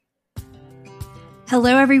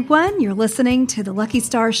Hello, everyone. You're listening to the Lucky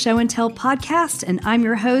Star Show and Tell podcast, and I'm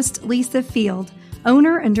your host, Lisa Field,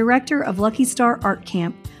 owner and director of Lucky Star Art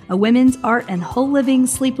Camp, a women's art and whole living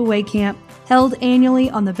sleepaway camp held annually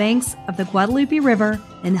on the banks of the Guadalupe River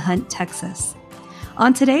in Hunt, Texas.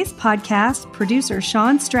 On today's podcast, producer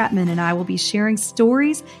Sean Stratman and I will be sharing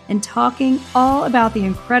stories and talking all about the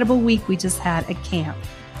incredible week we just had at camp.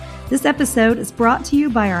 This episode is brought to you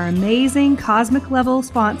by our amazing Cosmic Level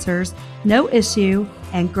sponsors, No Issue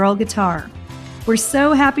and Girl Guitar. We're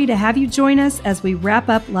so happy to have you join us as we wrap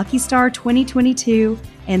up Lucky Star 2022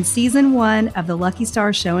 and Season 1 of the Lucky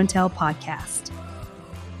Star Show and Tell podcast.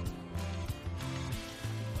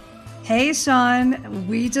 Hey, Sean,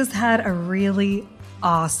 we just had a really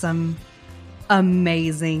awesome,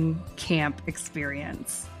 amazing camp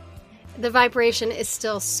experience. The vibration is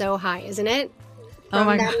still so high, isn't it? Oh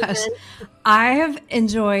my gosh. I have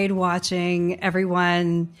enjoyed watching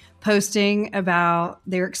everyone posting about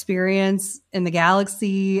their experience in the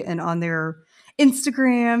galaxy and on their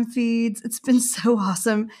Instagram feeds. It's been so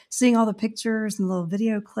awesome seeing all the pictures and little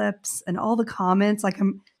video clips and all the comments. Like,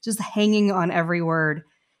 I'm just hanging on every word.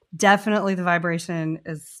 Definitely the vibration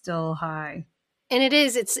is still high. And it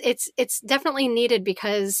is. It's definitely needed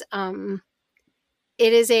because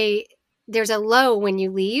there's a low when you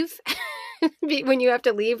leave. When you have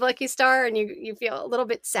to leave Lucky Star and you feel a little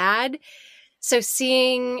bit sad. So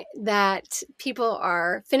seeing that people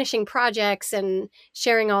are finishing projects and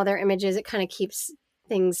sharing all their images, it kind of keeps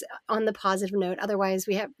things on the positive note. Otherwise,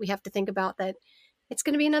 we have to think about that it's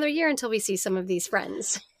going to be another year until we see some of these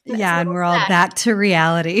friends. Yeah, and we're all back to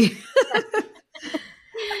reality.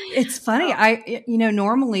 It's funny.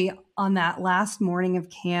 Normally on that last morning of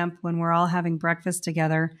camp when we're all having breakfast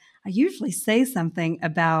together, I usually say something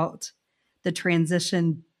about the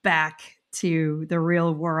transition back to the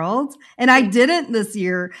real world. And I didn't this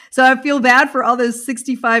year. So I feel bad for all those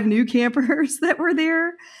 65 new campers that were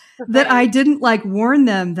there, that I didn't warn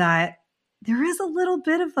them that there is a little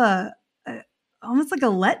bit of a almost like a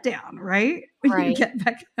letdown, right? When you get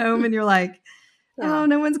back home and you're like, oh,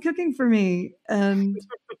 no one's cooking for me. And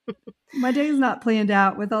my day's not planned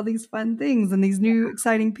out with all these fun things and these new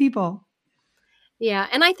exciting people. Yeah.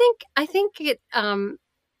 And I think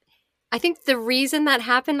the reason that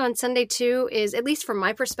happened on Sunday too is, at least from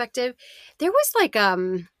my perspective, there was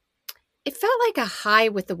it felt like a high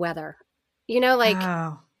with the weather,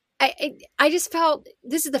 Wow. I just felt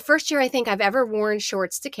this is the first year I think I've ever worn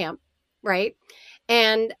shorts to camp. Right.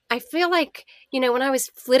 And I feel like, when I was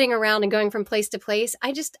flitting around and going from place to place,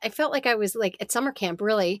 I felt like I was at summer camp,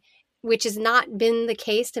 really, which has not been the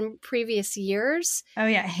case in previous years. Oh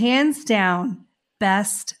yeah. Hands down,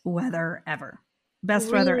 best weather ever.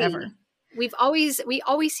 Best weather ever. We always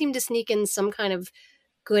seem to sneak in some kind of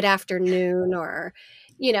good afternoon or,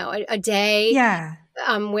 a day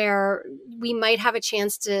where we might have a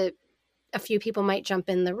chance a few people might jump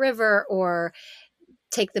in the river or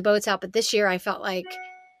take the boats out. But this year I felt like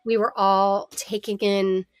we were all taking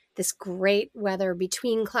in this great weather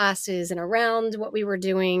between classes and around what we were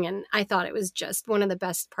doing. And I thought it was just one of the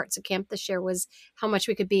best parts of camp this year was how much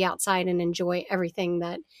we could be outside and enjoy everything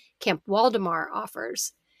that Camp Waldemar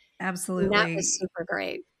offers. Absolutely. And that was super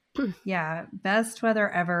great. Yeah. Best weather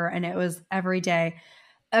ever. And it was every day.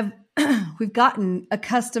 We've gotten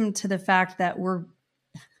accustomed to the fact that we're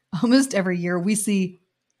almost every year we see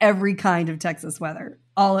every kind of Texas weather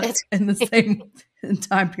all in the same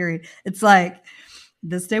time period. It's like,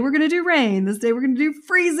 this day we're going to do rain. This day we're going to do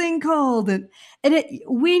freezing cold. And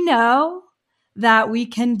we know that we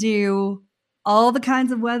can do all the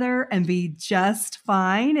kinds of weather and be just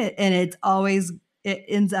fine. And it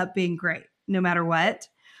ends up being great no matter what.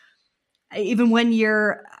 Even one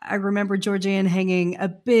year, I remember Georgianne hanging a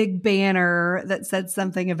big banner that said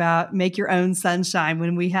something about make your own sunshine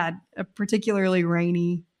when we had a particularly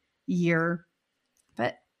rainy year.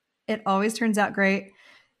 But it always turns out great.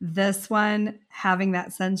 This one, having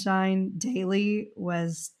that sunshine daily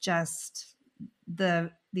was just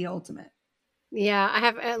the ultimate. Yeah, I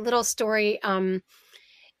have a little story in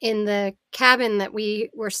the cabin that we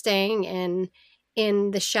were staying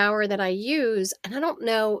in the shower that I use. And I don't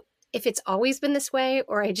know if it's always been this way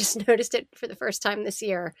or I just noticed it for the first time this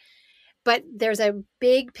year. But there's a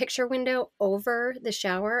big picture window over the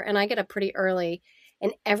shower and I get up pretty early.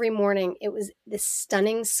 And every morning it was this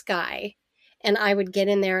stunning sky. And I would get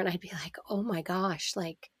in there and I'd be like, oh my gosh,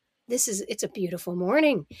 it's a beautiful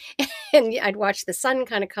morning. And I'd watch the sun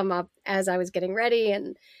kind of come up as I was getting ready.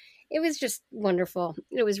 And it was just wonderful.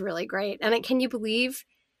 It was really great. And can you believe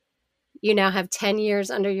you now have 10 years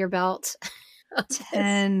under your belt?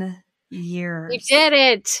 10 years. You did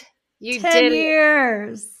it. You 10 did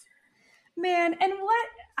years. Man, and what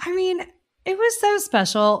I mean, it was so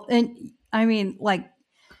special. And I mean, like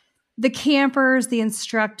the campers, the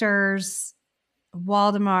instructors,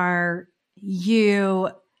 Waldemar, you,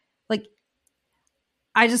 like,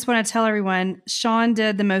 I just want to tell everyone, Sean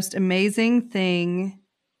did the most amazing thing,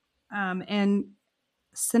 and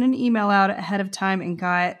sent an email out ahead of time and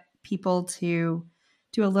got people to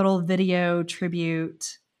do a little video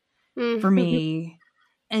tribute for Mhm. me.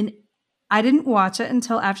 And I didn't watch it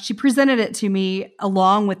until after she presented it to me,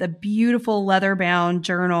 along with a beautiful leather bound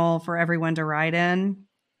journal for everyone to write in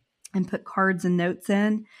and put cards and notes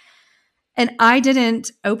in. And I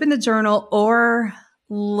didn't open the journal or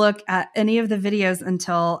look at any of the videos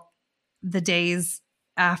until the days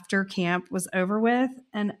after camp was over with.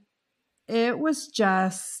 And it was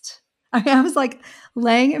just, I was like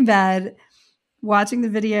laying in bed watching the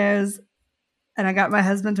videos, and I got my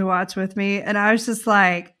husband to watch with me. And I was just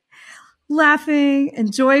like laughing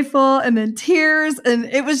and joyful and then tears. And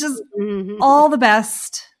it was just all the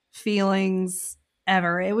best feelings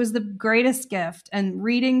ever. It was the greatest gift. And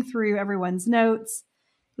reading through everyone's notes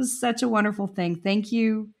was such a wonderful thing. Thank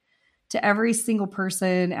you to every single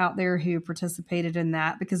person out there who participated in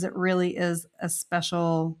that, because it really is a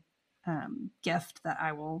special gift that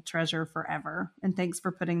I will treasure forever. And thanks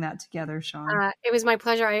for putting that together, Sean. It was my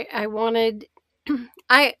pleasure. I wanted,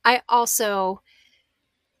 I also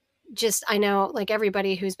just, I know like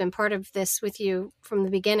everybody who's been part of this with you from the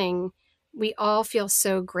beginning, we all feel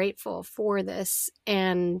so grateful for this.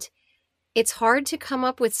 And it's hard to come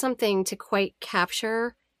up with something to quite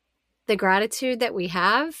capture the gratitude that we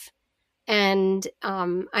have. And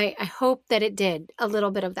I hope that it did a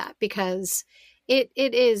little bit of that, because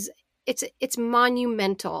it's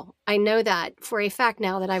monumental. I know that for a fact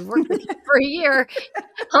now that I've worked with you for a year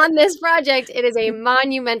on this project. It is a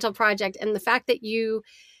monumental project. And the fact that you,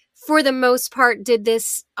 for the most part, did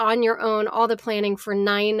this on your own, all the planning for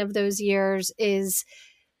 9 of those years, is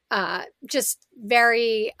just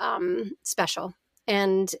very special.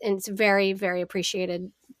 And it's very, very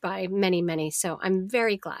appreciated by many, many. So I'm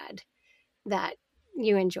very glad that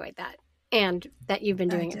you enjoyed that and that you've been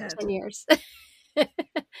doing it for 10 years.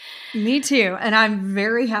 Me too. And I'm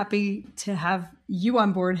very happy to have you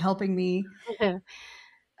on board helping me with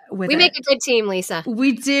we it. make a good team, Lisa.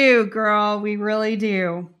 We do, girl. We really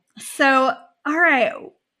do. So, all right.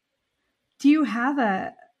 Do you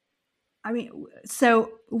have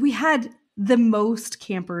so we had the most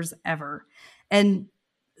campers ever. And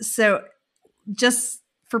so just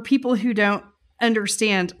for people who don't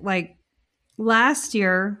understand, like last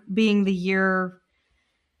year being the year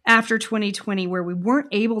after 2020 where we weren't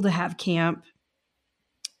able to have camp,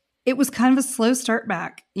 it was kind of a slow start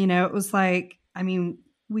back. You know, it was like, I mean,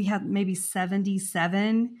 we had maybe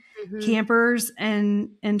 77 campers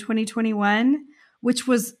in 2021, which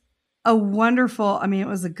was a wonderful, I mean, it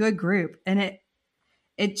was a good group, and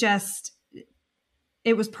it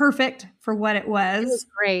was perfect for what it was. It was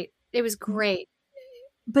great. It was great.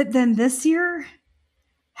 But then this year,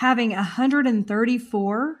 having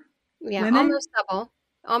 134 women,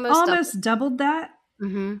 almost doubled that.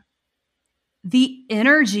 Mm-hmm. The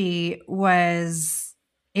energy was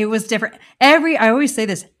different. I always say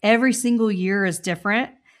this, every single year is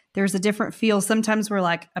different. There's a different feel. Sometimes we're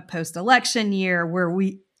like a post-election year where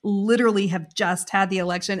we literally have just had the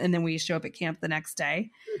election and then we show up at camp the next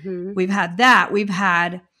day. Mm-hmm. We've had that. We've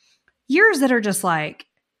had years that are just like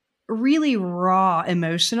really raw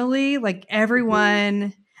emotionally. Like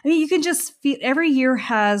everyone, I mean, you can just feel every year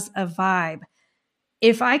has a vibe.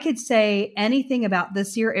 If I could say anything about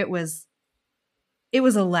this year, it was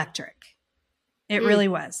electric. It really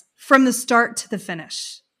was. From the start to the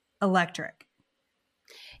finish, electric.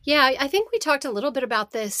 Yeah, I think we talked a little bit about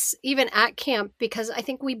this even at camp, because I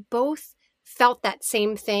think we both felt that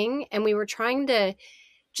same thing, and we were trying to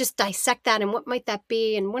just dissect that and what might that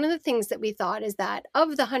be. And one of the things that we thought is that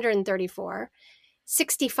of the 134,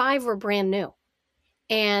 65 were brand new.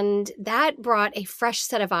 And that brought a fresh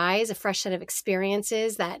set of eyes, a fresh set of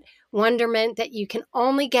experiences, that wonderment that you can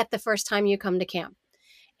only get the first time you come to camp.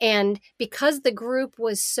 And because the group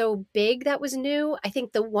was so big that was new, I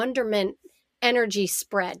think the wonderment energy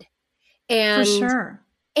spread. And for sure.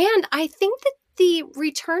 And I think that the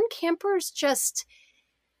return campers just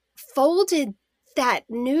folded that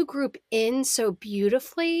new group in so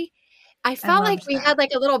beautifally. I felt like we had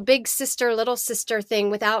like a little big sister, little sister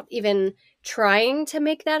thing without even trying to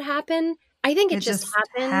make that happen. I think it just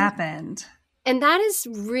happened. And that is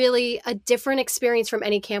really a different experience from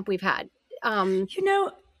any camp we've had.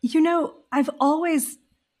 You know, I've always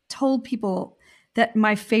told people that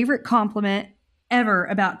my favorite compliment ever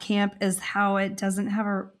about camp is how it doesn't have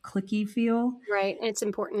a cliquey feel. Right. And it's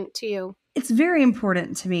important to you. it's very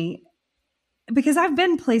important to me because I've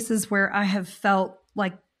been places where I have felt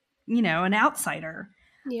like, an outsider.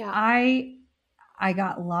 Yeah. I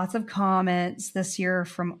got lots of comments this year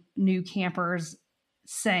from new campers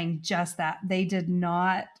saying just that. They did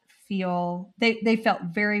not feel they felt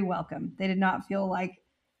very welcome. They did not feel like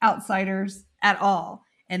outsiders at all.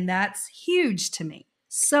 And that's huge to me.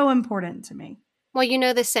 So important to me. Well, you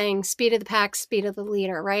know the saying, speed of the pack, speed of the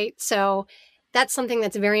leader, right? So that's something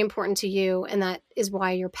that's very important to you, and that is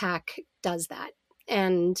why your pack does that.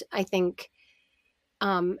 And I think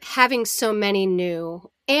having so many new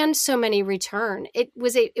and so many return, it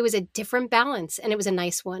was a different balance, and it was a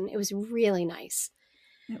nice one. It was really nice.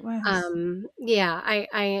 It was. Yeah,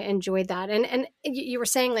 I enjoyed that. And you were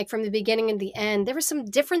saying, like, from the beginning and the end, there were some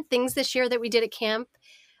different things this year that we did at camp.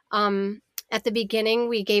 At the beginning,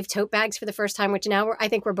 we gave tote bags for the first time, which now I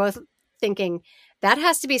think we're both thinking that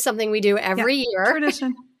has to be something we do every year.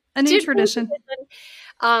 Tradition. A new tradition.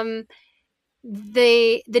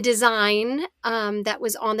 The design that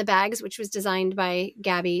was on the bags, which was designed by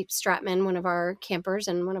Gabby Stratman, one of our campers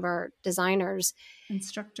and one of our designers,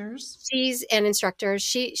 instructors. She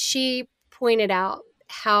pointed out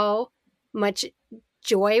how much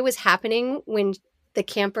joy was happening when the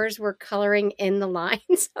campers were coloring in the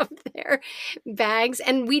lines of their bags,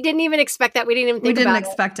 and we didn't even expect that. We didn't even think about it. We didn't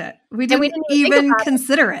expect it. We didn't even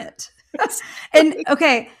consider it. And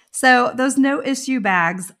okay, so those no issue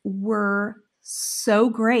bags were so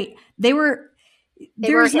great. You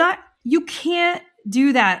can't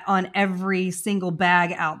do that on every single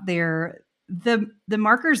bag out there. The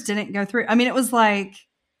markers didn't go through. I mean, it was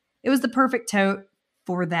the perfect tote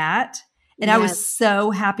for that. And yes. I was so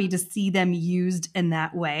happy to see them used in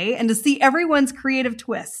that way and to see everyone's creative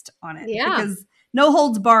twist on it. Yeah. Because no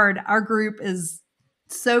holds barred, our group is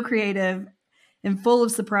so creative and full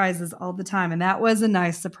of surprises all the time. And that was a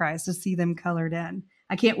nice surprise to see them colored in.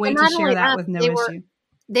 I can't wait to share that with no issue.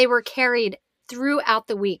 They were carried throughout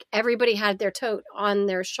the week. Everybody had their tote on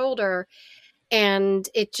their shoulder. And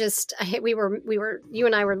it just, you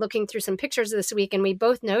and I were looking through some pictures this week, and we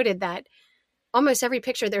both noted that almost every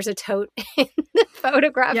picture there's a tote in the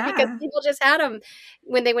photograph because people just had them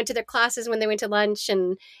when they went to their classes, when they went to lunch.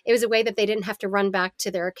 And it was a way that they didn't have to run back to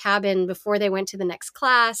their cabin before they went to the next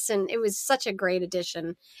class. And it was such a great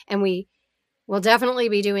addition. And we will definitely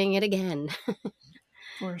be doing it again.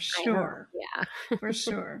 For sure. Yeah. For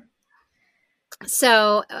sure.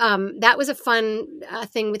 So that was a fun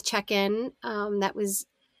thing with check-in. That was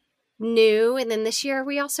new. And then this year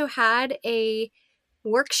we also had a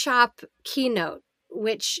workshop keynote,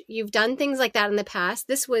 which you've done things like that in the past.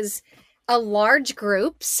 This was a large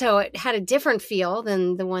group, so it had a different feel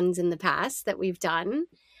than the ones in the past that we've done.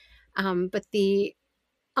 But the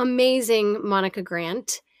amazing Monica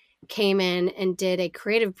Grant came in and did a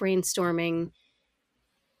creative brainstorming.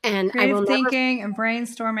 And creative thinking and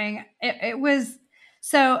brainstorming. It was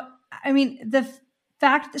so, I mean, the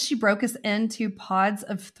fact that she broke us into pods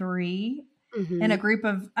of 3 in a group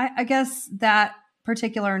of, I guess that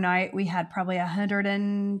particular night we had probably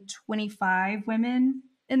 125 women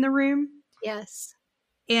in the room. Yes.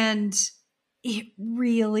 And it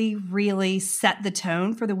really, really set the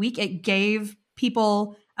tone for the week. It gave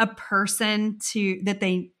people a person that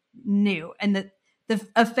they knew and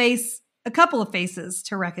a couple of faces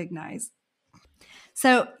to recognize.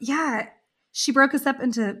 So yeah, she broke us up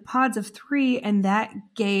into pods of 3, and that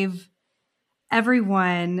gave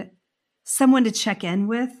everyone someone to check in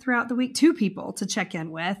with throughout the week, 2 people to check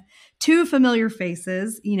in with, 2 familiar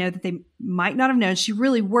faces, that they might not have known. She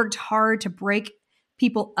really worked hard to break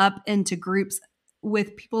people up into groups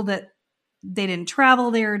with people that they didn't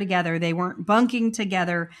travel there together. They weren't bunking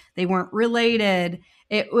together. They weren't related.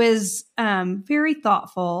 It was very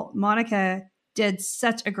thoughtful. Monica did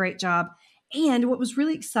such a great job. And what was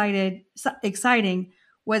really exciting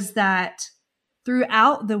was that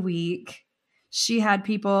throughout the week, she had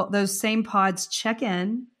people, those same pods, check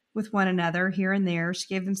in with one another here and there. She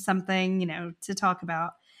gave them something, to talk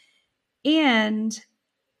about. And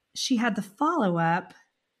she had the follow-up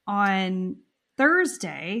on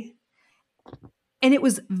Thursday, and it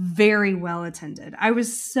was very well attended. I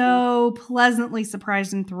was so pleasantly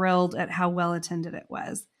surprised and thrilled at how well attended it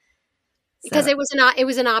was. Because it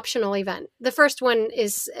was an optional event. The first one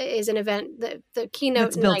is an event. The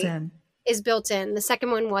keynote built in. Is built in. The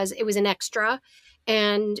second one was an extra,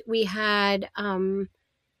 and we had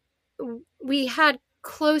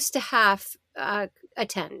close to half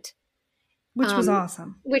attend, which was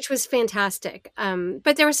awesome, which was fantastic.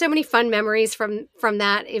 But there were so many fun memories from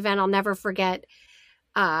that event. I'll never forget.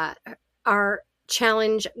 Our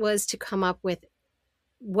challenge was to come up with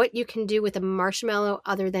what you can do with a marshmallow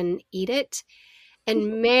other than eat it.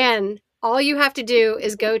 And man, all you have to do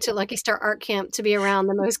is go to Lucky Star Art Camp to be around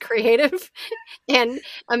the most creative and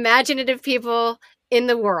imaginative people in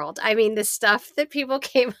the world. I mean, the stuff that people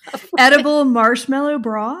came up with. Edible marshmallow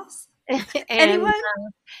bras? And Anyone?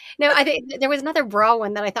 no, I think there was another bra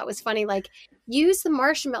one that I thought was funny. Like, use the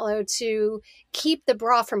marshmallow to keep the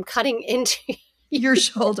bra from cutting into your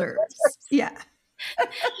shoulders. Yeah.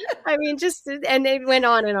 I mean, just, and it went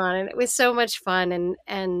on, and it was so much fun.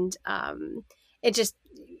 And it just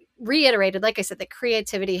reiterated, like I said, that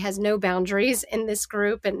creativity has no boundaries in this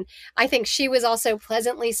group. And I think she was also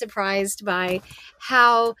pleasantly surprised by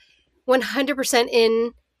how 100%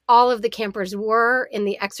 in all of the campers were in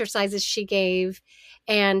the exercises she gave,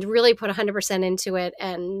 and really put 100% into it.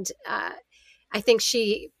 And I think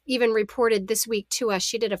she even reported this week to us,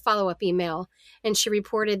 she did a follow-up email, and she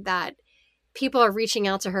reported that people are reaching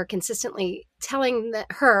out to her consistently, telling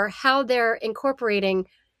her how they're incorporating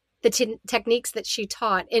the techniques that she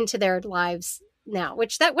taught into their lives now,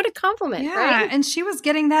 which that what a compliment. Yeah. Right? And she was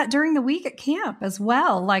getting that during the week at camp as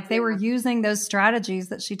well. Like they were using those strategies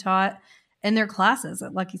that she taught in their classes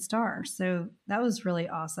at Lucky Star. So that was really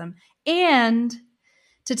awesome. And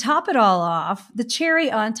to top it all off, the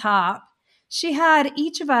cherry on top, she had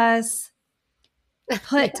each of us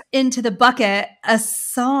put into the bucket a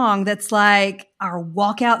song that's like our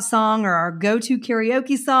walkout song or our go-to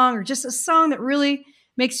karaoke song, or just a song that really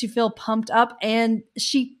makes you feel pumped up. And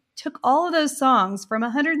she took all of those songs from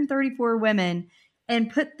 134 women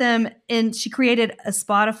and put them in. She created a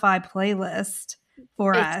Spotify playlist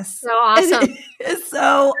for us. So awesome. It's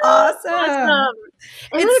so awesome.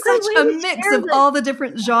 It's such a mix of all the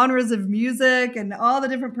different genres of music and all the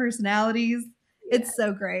different personalities. Yeah. It's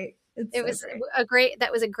so great. It was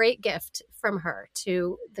a great gift from her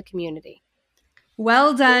to the community.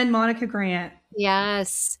 Well done, Monica Grant.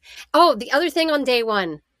 Yes. Oh, the other thing on day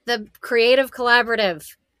one, the Creative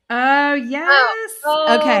Collaborative. Oh, yes.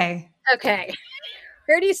 Okay.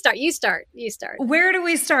 Where do you start? You start. Where do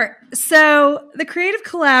we start? So the Creative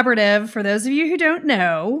Collaborative, for those of you who don't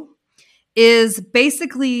know, is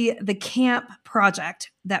basically the camp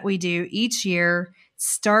project that we do each year.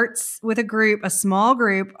 Starts with a small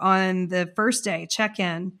group on the first day,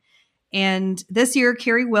 check-in. And this year,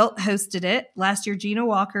 Carrie Wilt hosted it. Last year, Gina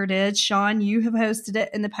Walker did. Sean, you have hosted it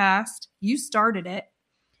in the past. You started it.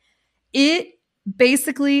 It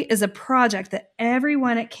basically is a project that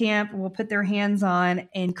everyone at camp will put their hands on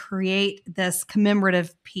and create this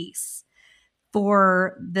commemorative piece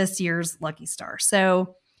for this year's Lucky Star.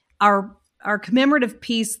 So our commemorative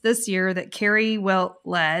piece this year that Carrie Wilt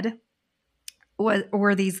led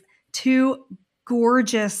were these two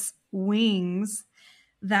gorgeous wings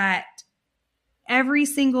that every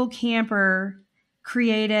single camper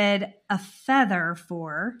created a feather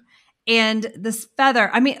for. And this feather,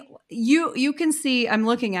 I mean, you can see, I'm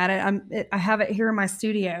looking at it. I have it here in my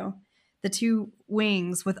studio, the two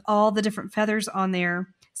wings with all the different feathers on there.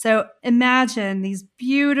 So imagine these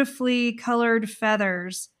beautifully colored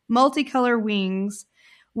feathers, multicolor wings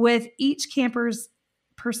with each camper's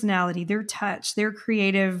personality, their touch, their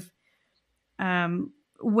creative,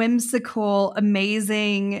 whimsical,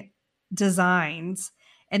 amazing designs.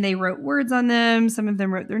 And they wrote words on them. Some of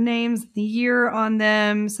them wrote their names, the year on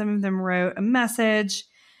them. Some of them wrote a message.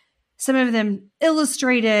 Some of them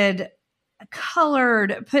illustrated,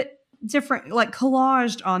 colored, put different, like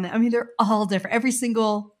collaged on them. I mean, they're all different. Every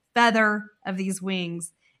single feather of these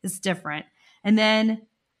wings is different. And then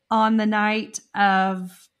on the night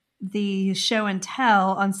of the show and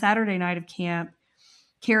tell on Saturday night of camp,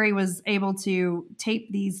 Carrie was able to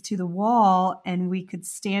tape these to the wall, and we could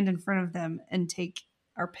stand in front of them and take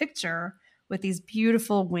our picture with these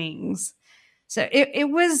beautiful wings. So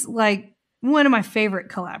it was like one of my favorite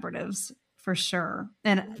collaboratives for sure.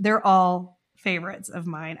 And they're all favorites of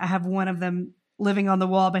mine. I have one of them living on the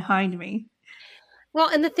wall behind me. Well,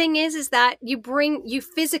 and the thing is that you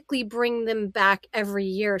physically bring them back every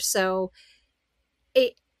year. So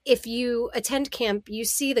if you attend camp, you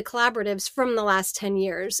see the collaboratives from the last 10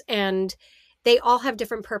 years, and they all have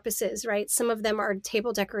different purposes, right? Some of them are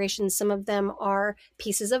table decorations. Some of them are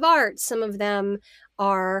pieces of art. Some of them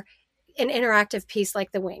are an interactive piece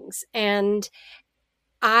like the wings. And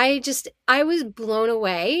I was blown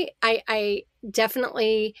away. I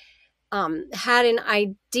definitely had an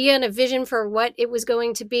idea and a vision for what it was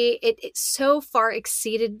going to be. It so far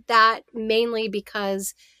exceeded that, mainly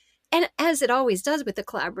because, and as it always does with the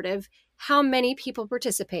collaborative, how many people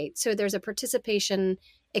participate. So there's a participation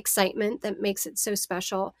excitement that makes it so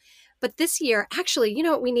special. But this year, actually, you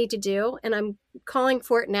know what we need to do? And I'm calling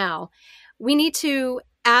for it now. We need to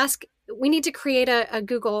ask we need to create a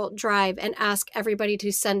Google Drive and ask everybody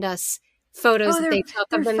to send us photos that they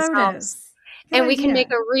took of themselves. Photos. Good and we idea. can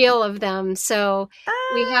make a reel of them. So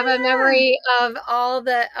we have a memory of all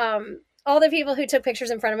the people who took pictures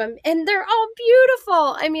in front of them, and they're all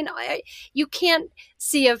beautiful. I mean, you can't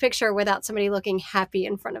see a picture without somebody looking happy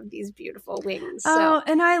in front of these beautiful wings. Oh,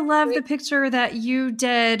 and I love the picture that you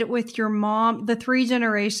did with your mom, the 3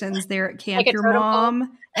 generations there at camp, like your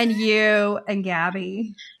mom and you and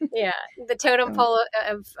Gabby. Yeah, the totem pole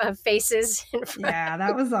of faces in front. Yeah,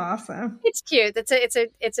 that was awesome. It's cute.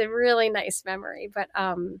 It's a really nice memory. But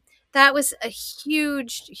that was a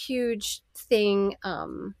huge thing.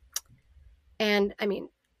 And I mean,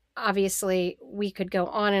 obviously, we could go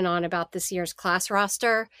on and on about this year's class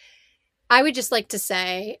roster. I would just like to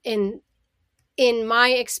say, in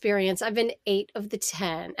my experience, I've been 8 of the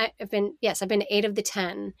 10. I've been 8 of the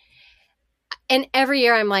 10. And every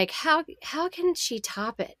year I'm like, how can she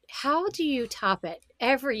top it? How do you top it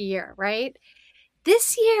every year, right?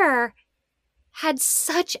 This year had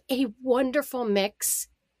such a wonderful mix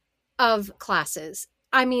of classes.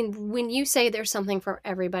 I mean, when you say there's something for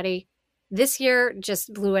everybody, this year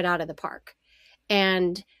just blew it out of the park.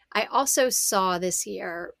 And I also saw this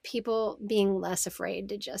year people being less afraid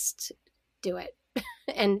to just do it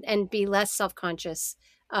and be less self-conscious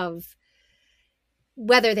of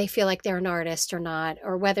whether they feel like they're an artist or not,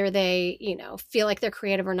 or whether they, feel like they're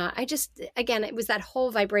creative or not. Again, it was that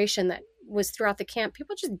whole vibration that was throughout the camp.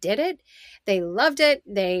 People just did it. They loved it.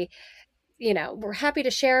 They, were happy to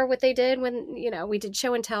share what they did when, we did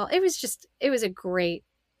show and tell. It was a great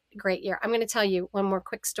year. I'm going to tell you one more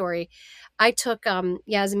quick story. I took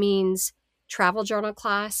Yasmin's travel journal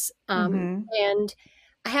class. And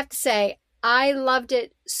I have to say, I loved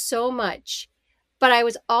it so much. But I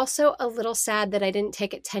was also a little sad that I didn't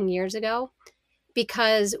take it 10 years ago,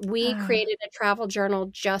 because we created a travel journal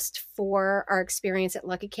just for our experience at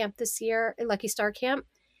Lucky Camp this year, Lucky Star Camp.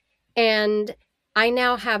 And I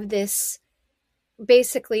now have this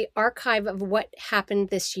basically archive of what happened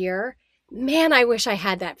this year. Man, I wish I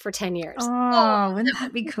had that for 10 years. Oh, wouldn't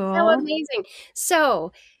that be cool? So amazing.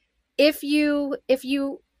 So if you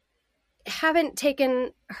haven't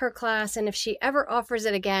taken her class, and if she ever offers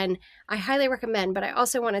it again, I highly recommend. But I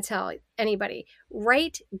also want to tell anybody,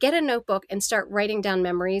 get a notebook and start writing down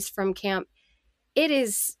memories from camp.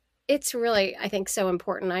 It's really, I think, so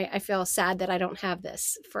important. I feel sad that I don't have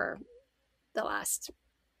this for the last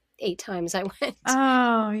 8 times I went.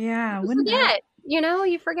 Oh yeah.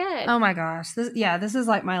 You forget. Oh my gosh. This is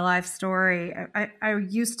like my life story. I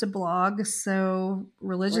used to blog so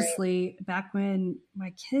religiously back when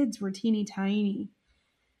my kids were teeny tiny.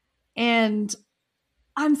 And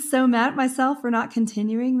I'm so mad at myself for not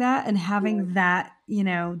continuing that and having that,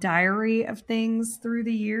 diary of things through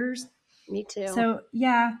the years. Me too. So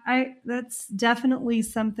yeah, that's definitely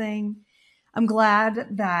something. I'm glad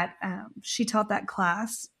that she taught that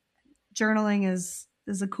class. Journaling is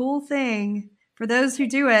a cool thing for those who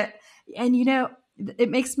do it. And, it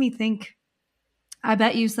makes me think, I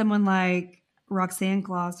bet you someone like Roxanne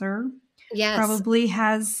Glauser probably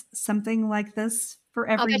has something like this for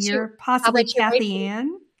every year. Possibly Kathy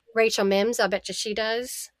Ann. Rachel Mims, I'll bet you she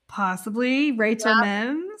does. Possibly Rachel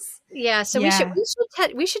Mims. Yeah, so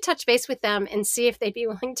we should touch base with them and see if they'd be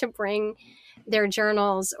willing to bring their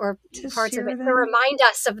journals or parts of it to remind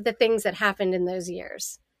us of the things that happened in those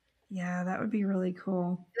years. Yeah, that would be really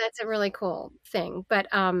cool. That's a really cool thing. But,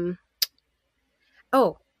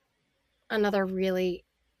 another really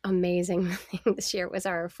amazing thing this year was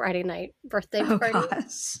our Friday night birthday party. Oh,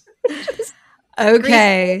 gosh.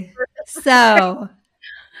 Okay. So,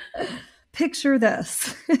 picture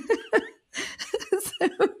this.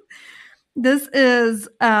 This is,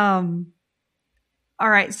 all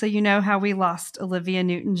right. So, you know how we lost Olivia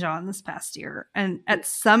Newton-John this past year. And at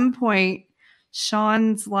some point,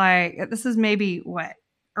 Sean's like, this is maybe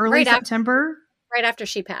early September? Right after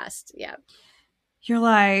she passed. Yeah. You're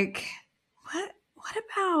like, what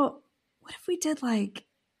if we did like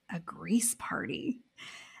a Grease party?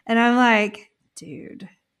 And I'm like, dude,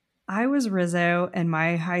 I was Rizzo in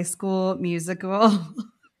my high school musical.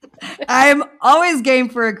 I'm always game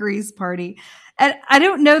for a Grease party. And I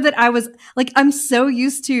don't know that I was like, I'm so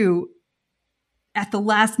used to at the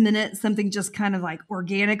last minute, something just kind of like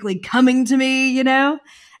organically coming to me,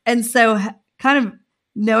 And so kind of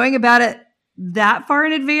knowing about it that far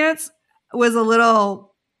in advance was a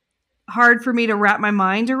little hard for me to wrap my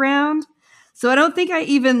mind around. So I don't think I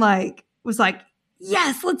even was like,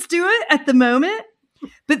 yes, let's do it at the moment.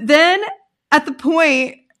 But then at the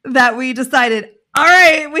point that we decided, all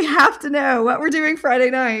right, we have to know what we're doing Friday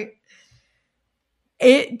night.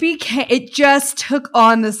 it just took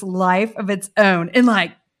on this life of its own. And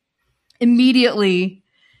like immediately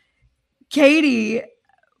Katie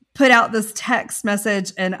put out this text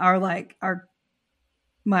message in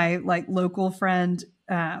my local friend,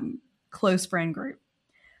 close friend group.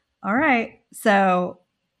 All right. So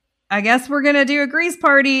I guess we're going to do a grease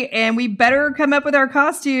party and we better come up with our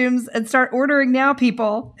costumes and start ordering now,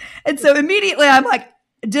 people. And so immediately I'm like,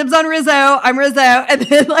 dibs on Rizzo. I'm Rizzo. And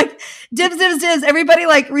then like dibs. Everybody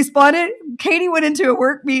like responded. Katie went into a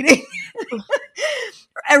work meeting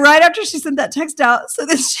and right after she sent that text out. So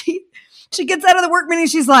then she gets out of the work meeting.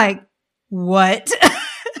 She's like, what?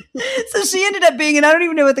 So she ended up being, and I don't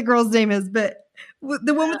even know what the girl's name is, but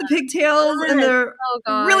the one with the pigtails and the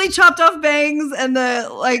really chopped off bangs and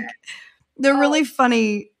the really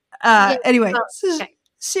funny. Anyway,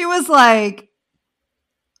 she was like,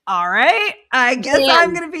 all right, I guess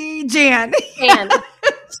I'm going to be Jan.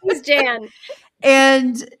 She's Jan.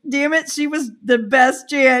 And damn it, she was the best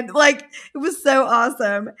Jan. Like, it was so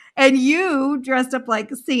awesome. And you dressed up like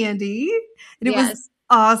Sandy. And it was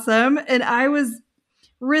awesome. And I was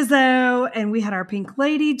Rizzo. And we had our Pink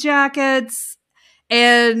Lady jackets.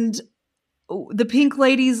 And the Pink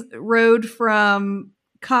Ladies rode from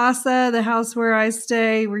Casa, the house where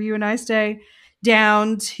you and I stay,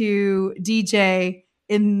 down to DJ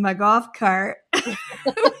in my golf cart.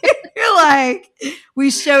 Like,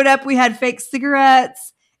 we showed up, we had fake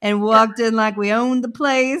cigarettes and walked in like we owned the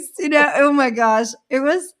place. Oh my gosh. It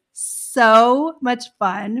was so much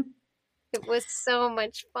fun. It was so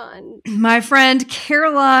much fun. My friend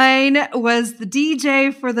Caroline was the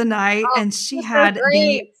DJ for the night, and she had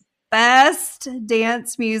the best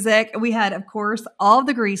dance music. We had, of course, all of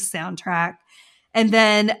the Grease soundtrack, and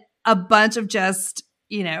then a bunch of just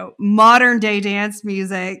modern day dance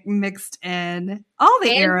music mixed in all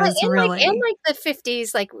the eras, really. And the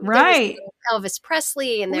 50s, right. Elvis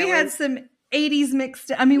Presley, and we had some 80s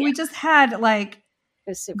mixed. I mean, we just had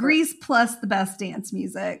Grease plus the best dance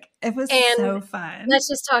music. It was so fun. Let's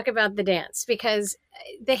just talk about the dance, because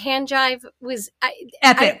the hand jive was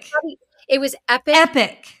epic. It was epic.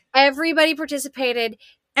 Epic. Everybody participated.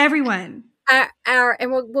 Everyone.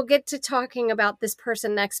 And we'll get to talking about this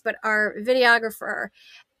person next, but our videographer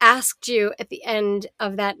asked you at the end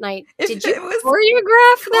of that night, did you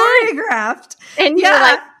choreograph that? Choreographed. And you're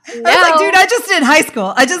like, no. I was like, dude, I just did high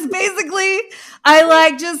school. I just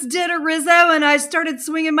just did a Rizzo, and I started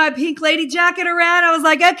swinging my Pink Lady jacket around. I was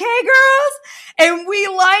like, okay, girls. And we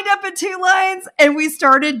lined up in two lines and we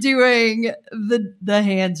started doing the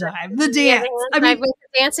hand jive, the dance. I was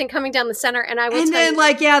dancing coming down the center, and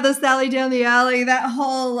the Sally down the alley, that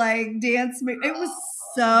whole dance. It was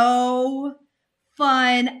so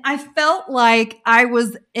fun. I felt like I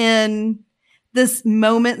was in this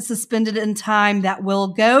moment suspended in time that will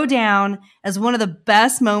go down as one of the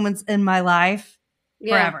best moments in my life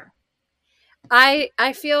forever.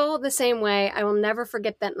 I feel the same way. I will never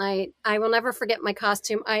forget that night. I will never forget my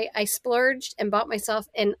costume. I splurged and bought myself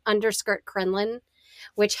an underskirt Krenlin,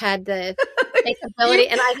 which had the ability.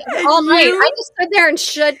 And all night, I just stood there and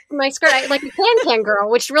shook my skirt like a can girl,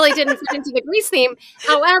 which really didn't fit into the Grease theme.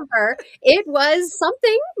 However, it was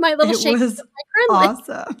something. My little shake was my Krenlin.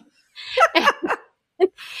 Awesome.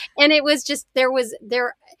 And it was just there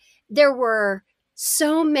were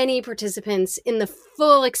so many participants in the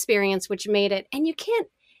full experience, which made it. And you can't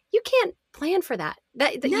plan for that.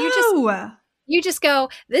 You just go,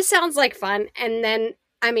 this sounds like fun. And then,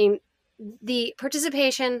 I mean, the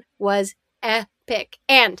participation was epic.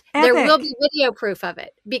 And there will be video proof of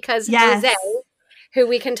it, because Jose, who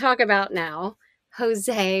we can talk about now,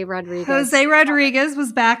 Jose Rodriguez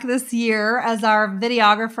was back this year as our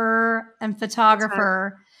videographer and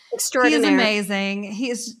photographer. Extraordinary. He's amazing.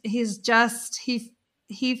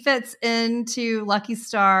 He fits into Lucky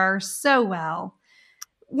Star so well.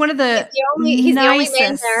 One of the he's the only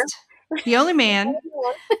man there. The only man.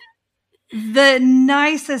 The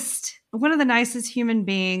nicest, one of the nicest human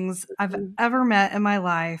beings I've ever met in my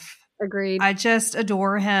life. Agreed. I just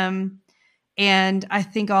adore him. And I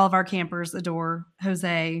think all of our campers adore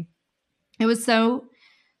Jose. It was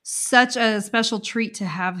such a special treat to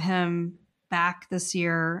have him back this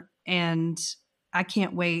year. And I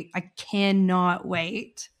can't wait. I cannot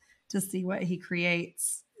wait to see what he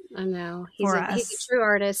creates. I know. He's a true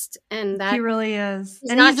artist. And he really is.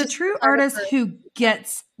 And he's a true artist who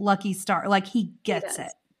gets Lucky Star. Like, he gets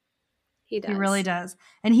it. He does. He really does.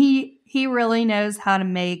 And he really knows how to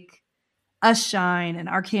make us shine and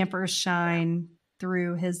our campers shine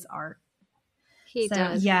through his art. He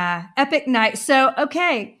does. Yeah. Epic night. So,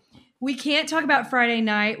 okay. We can't talk about Friday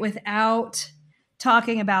night without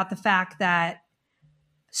talking about the fact that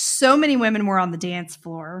so many women were on the dance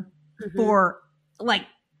floor Mm-hmm. for like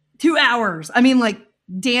 2 hours. I mean, like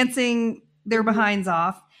dancing their Mm-hmm. behinds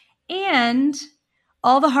off. And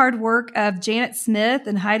all the hard work of Janet Smith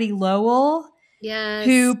and Heidi Lowell, Yes.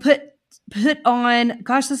 who put on,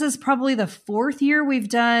 gosh, this is probably the 4th year we've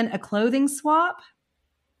done a clothing swap.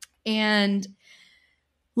 And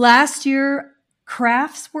last year,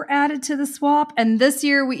 crafts were added to the swap. And this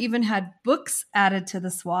year, we even had books added to the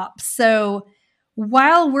swap. So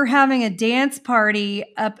while we're having a dance party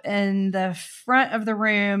up in the front of the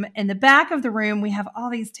room, in the back of the room, we have all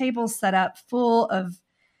these tables set up full of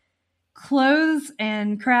clothes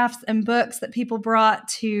and crafts and books that people brought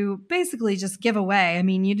to basically just give away. I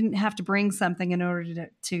mean, you didn't have to bring something in order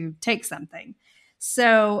to take something.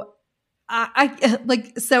 So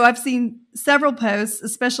so I've seen several posts,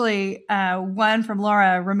 especially one from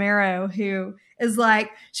Laura Romero, who is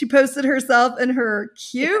like, she posted herself in her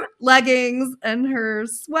cute leggings and her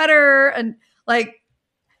sweater and like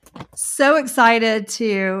so excited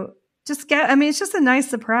to just get, I mean, it's just a nice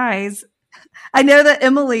surprise. I know that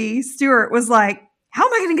Emily Stewart was like, how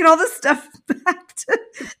am I going to get all this stuff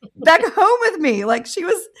back home with me? Like she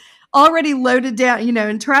was already loaded down, you know,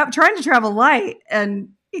 and trying to travel light. And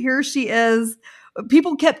here she is.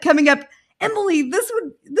 People kept coming up, Emily, this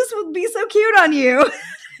would be so cute on you.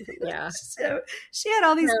 Yeah. So she had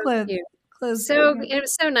all these clothes. So it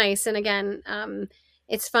was so nice. And again,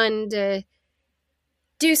 it's fun to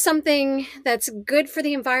do something that's good for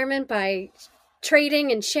the environment by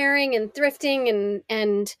trading and sharing and thrifting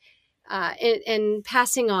and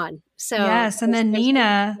passing on. So yes, and then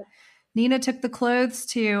Nina took the clothes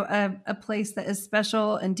to a place that is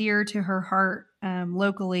special and dear to her heart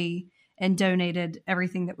locally and donated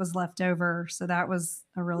everything that was left over. So that was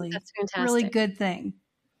a really good thing.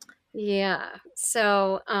 Yeah.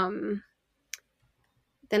 So then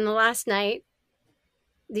the last night,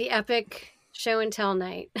 the epic show and tell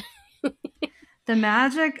night. The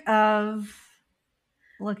magic of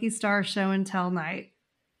Lucky Star show and tell night.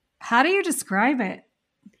 How do you describe it?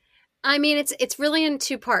 I mean, it's really in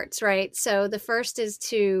 2 parts, right? So the first is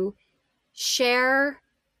to share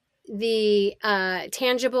the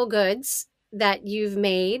tangible goods that you've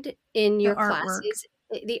made in your classes,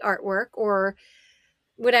 the artwork or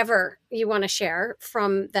whatever you want to share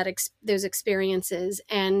from those experiences.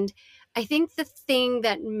 And I think the thing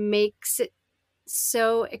that makes it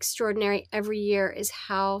so extraordinary every year is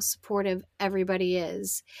how supportive everybody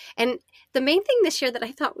is. And the main thing this year that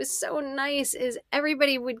I thought was so nice is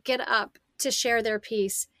everybody would get up to share their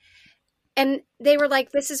piece. And they were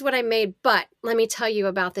like, this is what I made, but let me tell you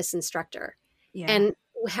about this instructor. Yeah. And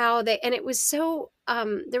how and it was so,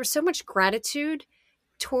 there was so much gratitude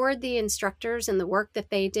toward the instructors and the work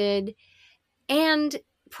that they did, and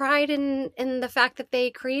pride in the fact that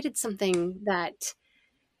they created something that,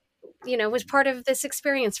 you know, was part of this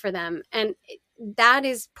experience for them. And that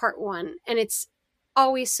is part 1. And it's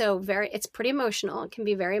always it's pretty emotional. It can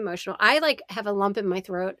be very emotional. I like have a lump in my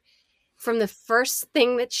throat from the first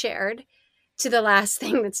thing that's shared to the last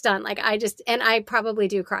thing that's done. Like and I probably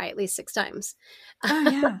do cry at least 6 times. Oh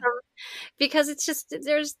yeah. Because it's just,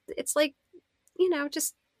 it's like, you know,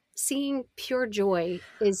 just seeing pure joy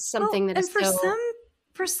is something that is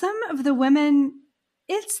for some of the women,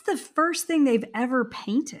 it's the first thing they've ever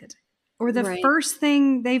painted or the first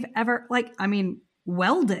thing they've ever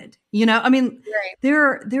welded, you know, I mean,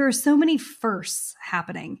 there are so many firsts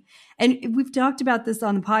happening. And we've talked about this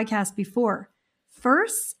on the podcast before.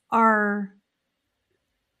 Firsts are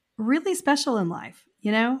really special in life.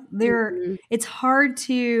 You know, it's hard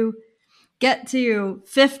to get to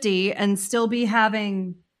 50 and still be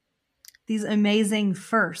having these amazing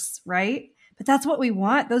firsts, right? But that's what we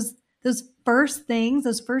want. Those first things,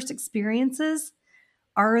 those first experiences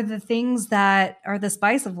are the things that are the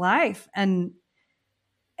spice of life. And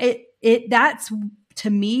that's to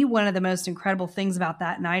me one of the most incredible things about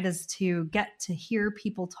that night is to get to hear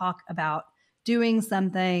people talk about doing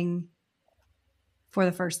something for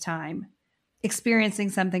the first time, experiencing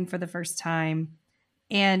something for the first time,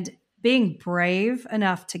 and being brave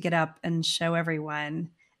enough to get up and show everyone,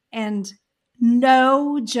 and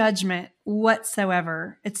no judgment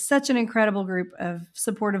whatsoever. It's such an incredible group of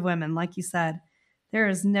supportive women. Like you said, there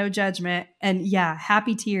is no judgment, and yeah,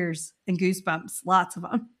 happy tears and goosebumps, lots of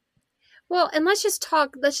them. Well, and let's just go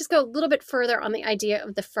a little bit further on the idea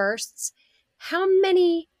of the firsts. How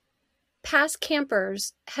many past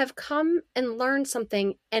campers have come and learned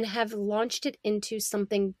something and have launched it into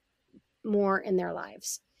something more in their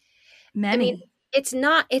lives? Many. I mean, it's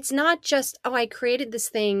not just, oh, I created this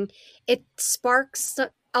thing. It sparks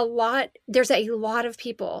a lot. There's a lot of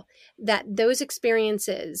people that those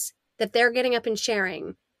experiences that they're getting up and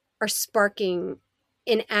sharing are sparking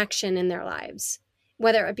in action in their lives,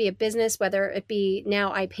 whether it be a business, whether it be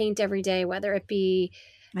now I paint every day, whether it be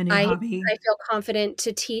A new I hobby. feel confident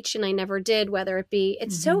to teach and I never did, whether it be,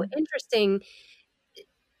 it's so Mm-hmm. interesting.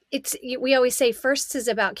 We always say first is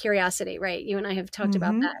about curiosity, right? You and I have talked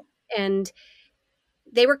about Mm-hmm. that. And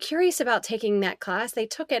they were curious about taking that class. They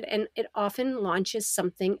took it and it often launches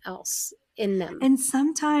something else in them. And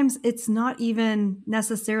sometimes it's not even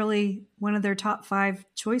necessarily one of their top 5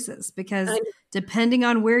 choices, because depending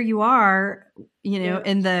on where you are,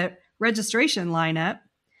 in the registration lineup,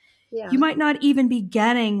 you might not even be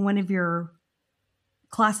getting one of your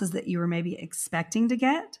classes that you were maybe expecting to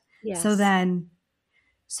get. Yes.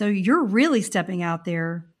 So you're really stepping out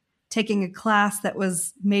there, taking a class that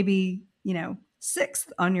was maybe,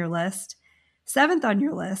 6th on your list, 7th on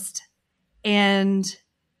your list. And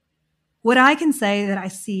what I can say that I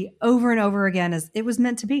see over and over again is it was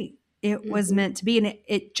meant to be. It was meant to be. And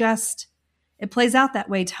it plays out that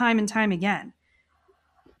way time and time again,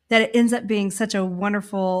 that it ends up being such a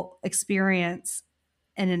wonderful experience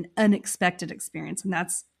and an unexpected experience. And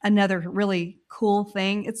that's another really cool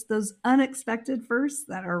thing. It's those unexpected firsts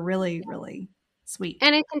that are really, really sweet.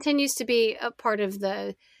 And it continues to be a part of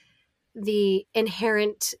the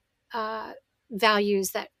inherent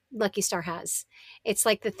values that Lucky Star has. It's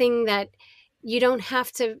like the thing that you don't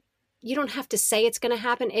have to say it's going to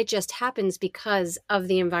happen. It just happens because of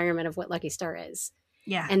the environment of what Lucky Star is.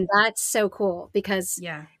 Yeah. And that's so cool because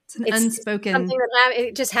it's an unspoken something that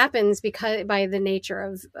it just happens because by the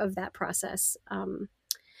nature of that process.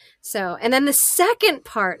 So, and then the second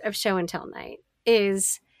part of show and tell night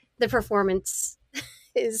is the performance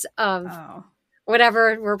is of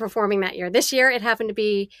whatever we're performing that year. This year, it happened to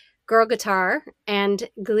be Girl Guitar and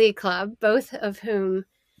Glee Club, both of whom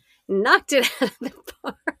knocked it out of the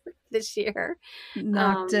park this year.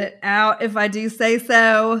 Knocked it out, if I do say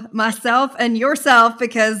so myself, and yourself,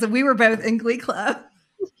 because we were both in Glee Club.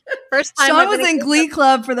 First time Sean was in Glee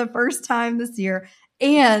Club for the first time this year.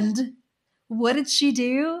 And what did she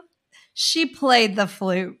do? She played the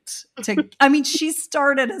flute. She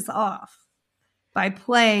started us off by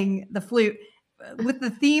playing the flute with the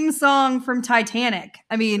theme song from Titanic.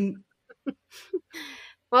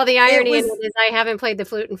 Well, the irony in it is I haven't played the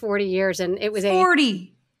flute in 40 years, and it was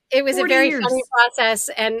 40. It was a very funny process,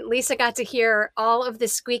 and Lisa got to hear all of the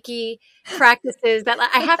squeaky practices that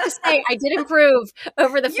I have to say I did improve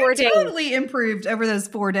over the 4 days. You totally improved over those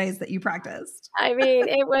 4 days that you practiced.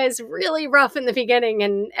 It was really rough in the beginning,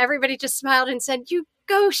 and everybody just smiled and said, "You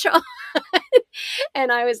go, Sean."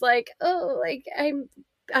 And I was like, "Oh, like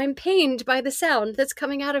I'm pained by the sound that's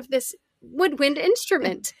coming out of this woodwind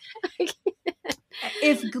instrument."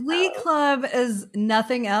 If Glee Club is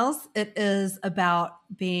nothing else, it is about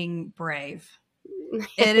being brave.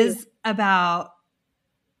 It is about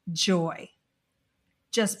joy,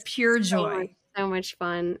 just pure joy. So much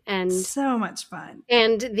fun. And so much fun.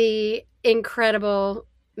 And the incredible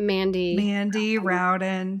Mandy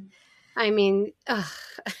Rowden.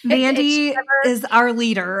 Mandy is our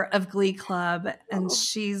leader of Glee Club, and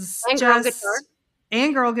she's Girl Guitar.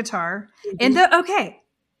 And Girl Guitar. Mm-hmm. And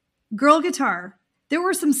Girl Guitar. There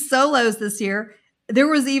were some solos this year. There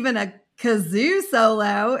was even a kazoo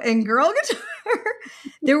solo in Girl Guitar.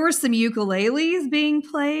 There were some ukuleles being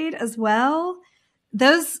played as well.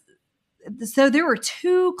 So there were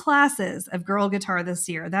 2 classes of Girl Guitar this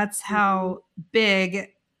year. That's how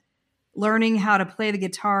big learning how to play the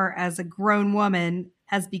guitar as a grown woman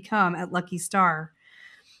has become at Lucky Star.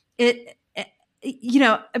 That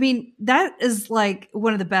is like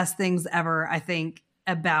one of the best things ever, I think,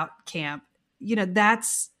 about camp.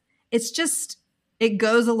 It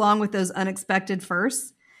goes along with those unexpected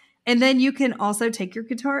firsts. And then you can also take your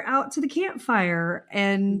guitar out to the campfire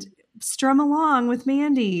and strum along with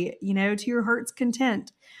Mandy, to your heart's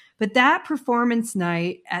content. But that performance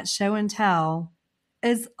night at Show and Tell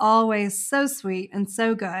is always so sweet and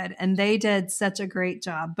so good. And they did such a great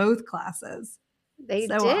job, both classes. They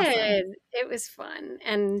did. Awesome. It was fun.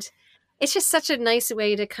 And it's just such a nice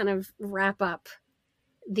way to kind of wrap up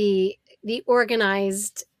the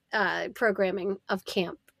organized programming of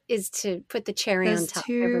camp, is to put the cherry on top.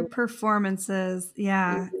 2 performances.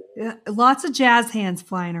 Yeah. Mm-hmm. Lots of jazz hands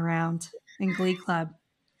flying around in Glee Club.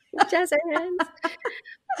 Jazz hands.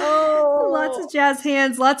 Lots of jazz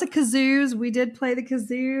hands, lots of kazoos. We did play the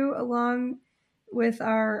kazoo along with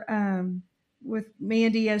our with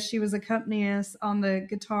Mandy as she was accompanying us on the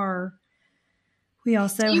guitar. We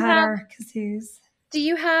also had our kazoos. Do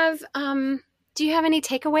you have any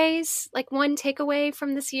takeaways? Like one takeaway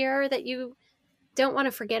from this year that you don't want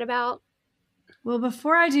to forget about? Well,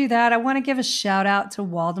 before I do that, I want to give a shout out to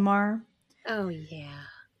Waldemar. Oh, yeah.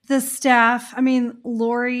 the staff. I mean,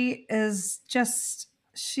 Lori is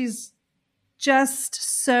she's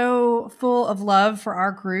just so full of love for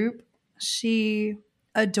our group. She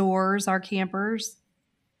adores our campers.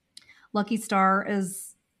 Lucky Star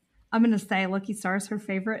is, I'm going to say Lucky Star is her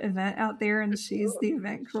favorite event out there, and she's the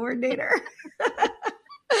event coordinator.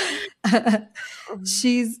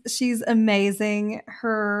 She's amazing.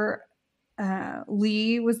 Her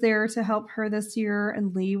Lee was there to help her this year,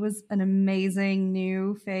 and Lee was an amazing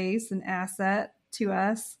new face and asset to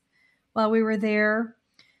us while we were there.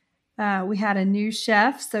 We had a new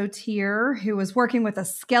chef, Sotir, who was working with a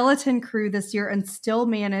skeleton crew this year and still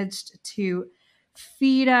managed to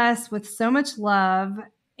feed us with so much love.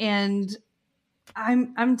 And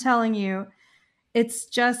I'm telling you, it's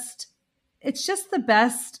just the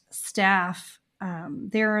best staff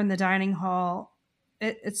there in the dining hall.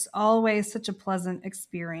 It's always such a pleasant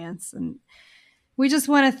experience, and we just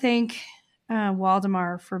want to thank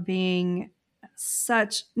Waldemar for being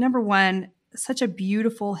number one, such a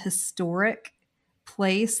beautiful historic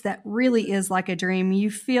place that really is like a dream. You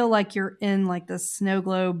feel like you're in like the snow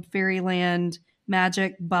globe fairyland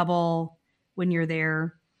magic bubble when you're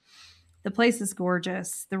there. The place is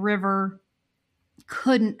gorgeous. The river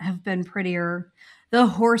couldn't have been prettier. The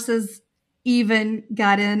horses even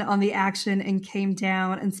got in on the action and came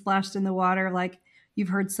down and splashed in the water. Like, you've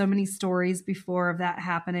heard so many stories before of that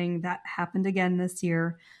happening. That happened again this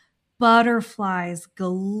year. Butterflies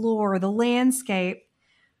galore. The landscape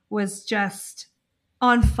was just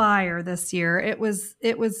on fire this year. It was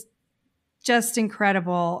just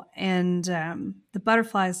incredible. And the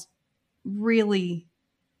butterflies really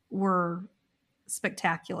were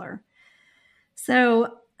spectacular.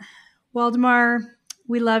 So, Waldemar,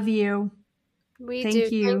 we love you.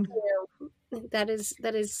 Thank you. That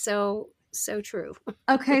is so true.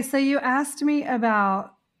 Okay, so you asked me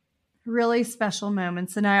about really special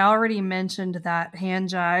moments, and I already mentioned that hand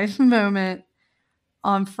jive moment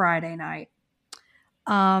on Friday night.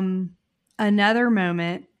 Another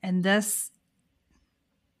moment, and this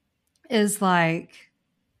is like,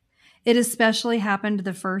 it especially happened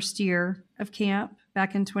the first year of camp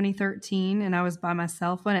back in 2013, and I was by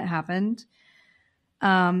myself when it happened.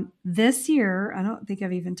 This year, I don't think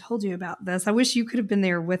I've even told you about this. I wish you could have been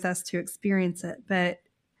there with us to experience it, but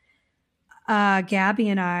Gabby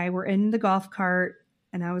and I were in the golf cart,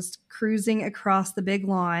 and I was cruising across the big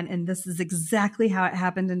lawn, and this is exactly how it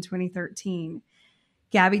happened in 2013.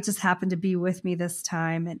 Gabby just happened to be with me this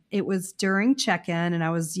time, and it was during check-in, and I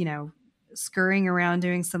was, scurrying around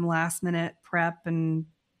doing some last-minute prep and,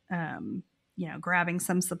 grabbing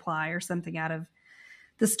some supply or something out of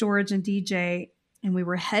the storage and DJ, and we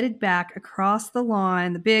were headed back across the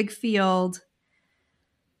lawn, the big field,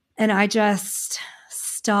 and I just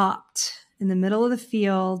stopped in the middle of the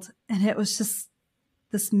field, and it was just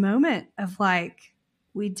this moment of like,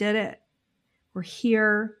 we did it. We're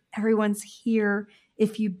here. Everyone's here.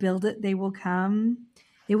 If you build it, they will come.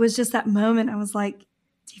 It was just that moment. I was like,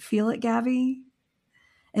 do you feel it, Gabby?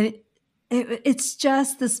 And it's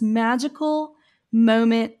just this magical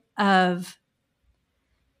moment of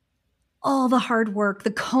all the hard work,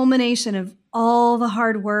 the culmination of all the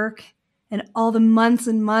hard work and all the months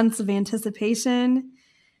and months of anticipation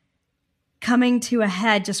coming to a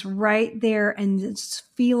head just right there, and just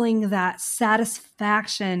feeling that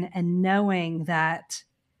satisfaction and knowing that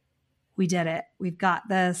we did it. We've got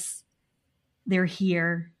this. They're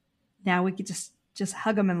here. Now we could just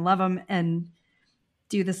hug them and love them and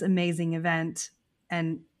do this amazing event.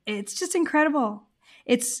 And it's just incredible.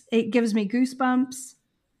 It gives me goosebumps,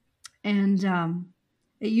 and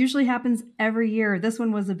it usually happens every year. This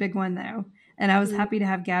one was a big one though. And I was happy to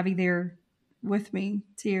have Gabby there with me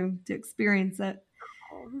to experience it.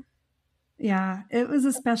 Yeah, it was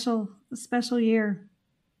a special year.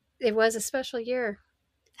 It was a special year.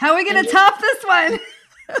 How are we going to top this one?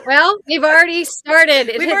 Well, we've already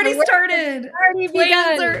started. We've already started.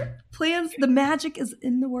 Plans. The magic is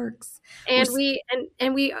in the works. And we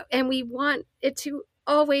want it to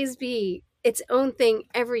always be its own thing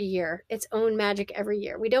every year, its own magic every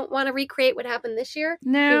year. We don't want to recreate what happened this year.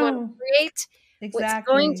 No. We want to create what's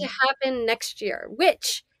going to happen next year,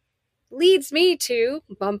 which leads me to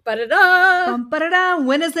bum-ba-da-da.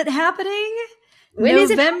 When is it happening?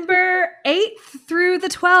 November 8th through the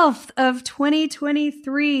 12th of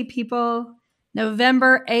 2023, people.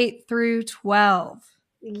 November 8th through 12th.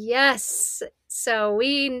 Yes. So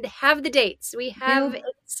we have the dates. We have it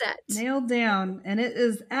set. Nailed down. And it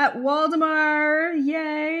is at Waldemar.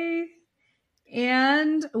 Yay.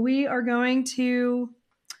 And we are going to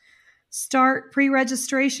start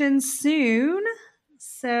pre-registration soon.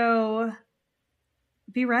 So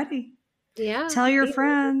be ready. Yeah. Tell your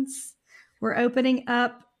friends. We're opening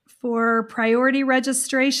up for priority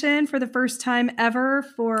registration for the first time ever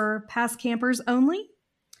for past campers only.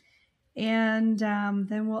 And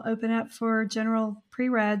then we'll open up for general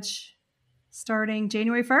pre-reg starting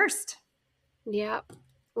January 1st. Yeah.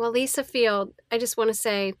 Well, Lisa Field, I just want to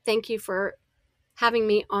say thank you for having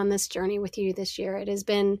me on this journey with you this year. It has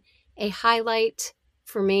been a highlight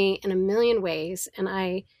for me in a million ways, and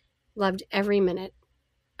I loved every minute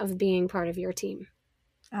of being part of your team.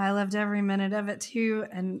 I loved every minute of it too,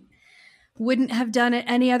 and wouldn't have done it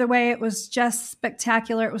any other way. It was just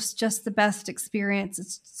spectacular. It was just the best experience.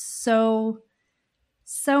 It's so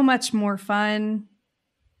much more fun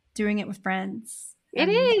doing it with friends. It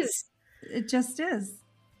is. It just is.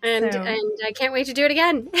 And I can't wait to do it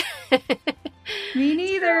again. Me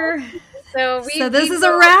neither. So this is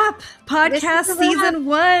a wrap. Podcast season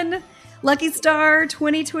 1, Lucky Star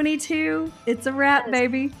 2022. It's a wrap,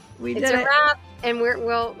 baby. It's a wrap, and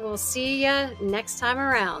we'll see you next time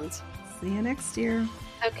around. See you next year.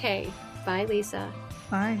 Okay. Bye, Lisa.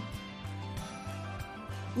 Bye.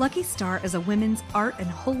 Lucky Star is a women's art and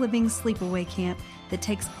whole living sleepaway camp that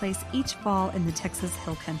takes place each fall in the Texas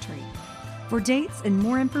Hill Country. For dates and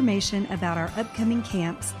more information about our upcoming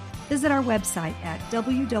camps, visit our website at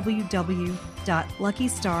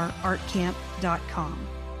www.luckystarartcamp.com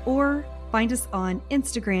or find us on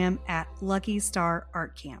Instagram at Lucky Star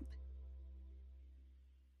Art Camp.